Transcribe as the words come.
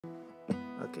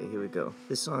Okay, here we go.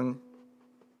 This song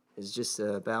is just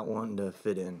about wanting to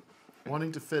fit in.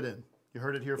 Wanting to fit in. You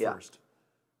heard it here Yeah. first.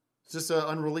 It's just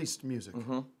unreleased music.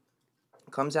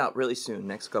 Comes out really soon,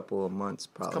 next couple of months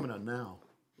probably. It's coming out now.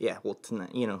 Yeah, well,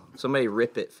 tonight, somebody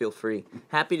rip it, feel free.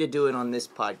 Happy to do it on this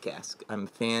podcast. I'm a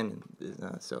fan,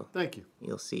 so Thank you.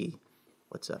 you'll see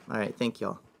what's up. All right, thank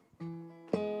y'all.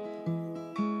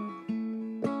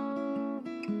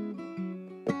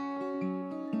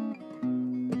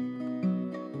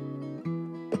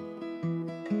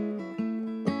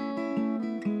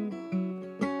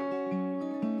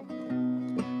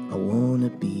 I wanna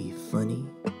be funny,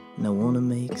 and I wanna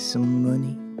make some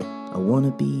money. I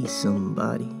wanna be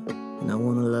somebody, and I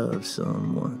wanna love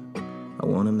someone. I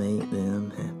wanna make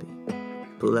them happy.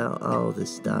 Pull out all the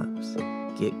stops,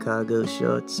 get cargo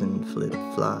shorts and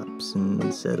flip-flops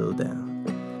and settle down.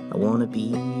 I wanna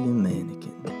be a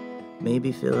mannequin,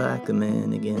 maybe feel like a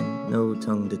man again. No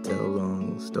tongue to tell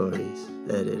long stories,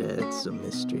 that it adds some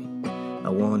mystery. I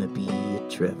wanna be a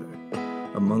Trevor,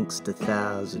 amongst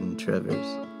 1,000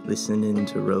 Trevors, listening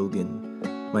to Rogan,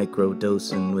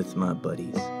 microdosing with my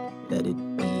buddies.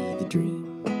 That'd be the dream.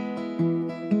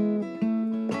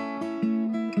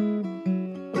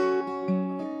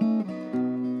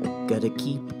 Gotta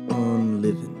keep on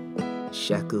living,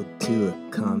 shackled to a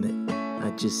comet.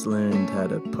 I just learned how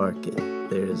to park it,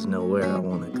 there's nowhere I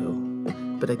wanna go.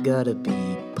 But I gotta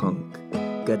be punk,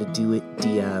 gotta do it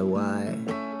DIY.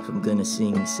 If I'm gonna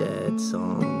sing sad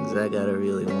songs, I gotta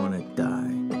really wanna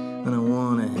die. And I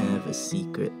wanna have a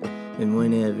secret, and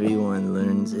when everyone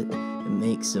learns it, it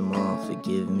makes them all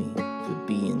forgive me for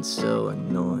being so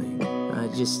annoying. I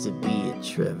just to be a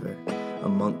Trevor,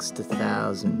 amongst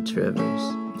 1,000 Trevors,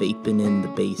 vaping in the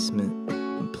basement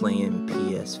and playing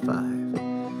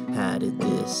PS5. How did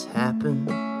this happen?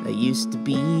 I used to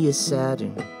be a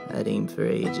Saturn, I'd aim for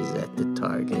ages at the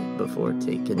target before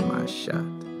taking my shot.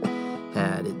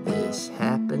 How did this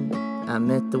happen? I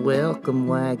met the welcome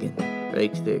wagon,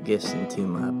 raked their gifts into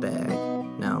my bag.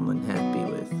 Now I'm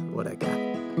unhappy with what I got.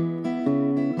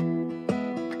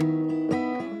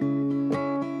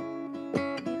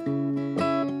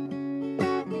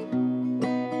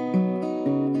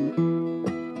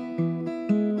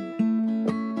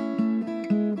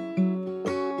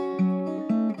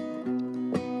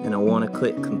 And I want to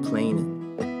quit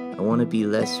complaining. I want to be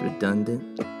less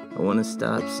redundant. I want to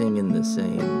stop singing the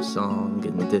same song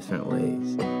in different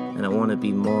ways. And I want to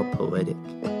be more poetic.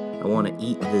 I want to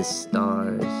eat the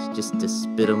stars just to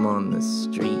spit them on the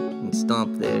street and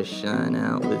stomp their shine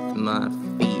out with my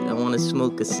feet. I want to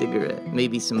smoke a cigarette.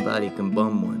 Maybe somebody can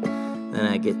bum one. Then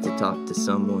I get to talk to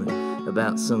someone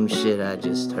about some shit I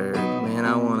just heard. Man,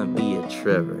 I want to be a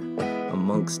Trevor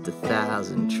amongst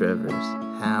 1,000 Trevors,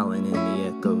 howling in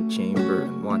the echo chamber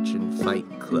and watching Fight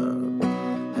Club.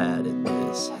 How did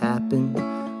this happen?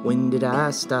 When did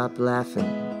I stop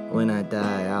laughing? When I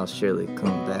die, I'll surely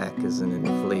come back as an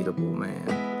inflatable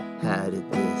man. How did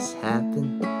this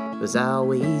happen? Was I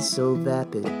always so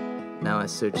vapid? Now I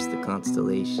search the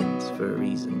constellations for a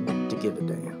reason to give a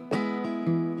damn.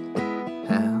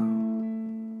 How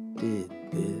did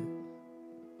this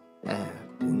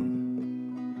happen?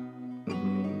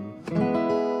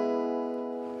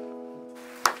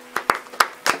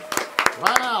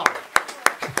 Wow.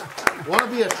 Want to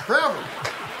be a Trevor.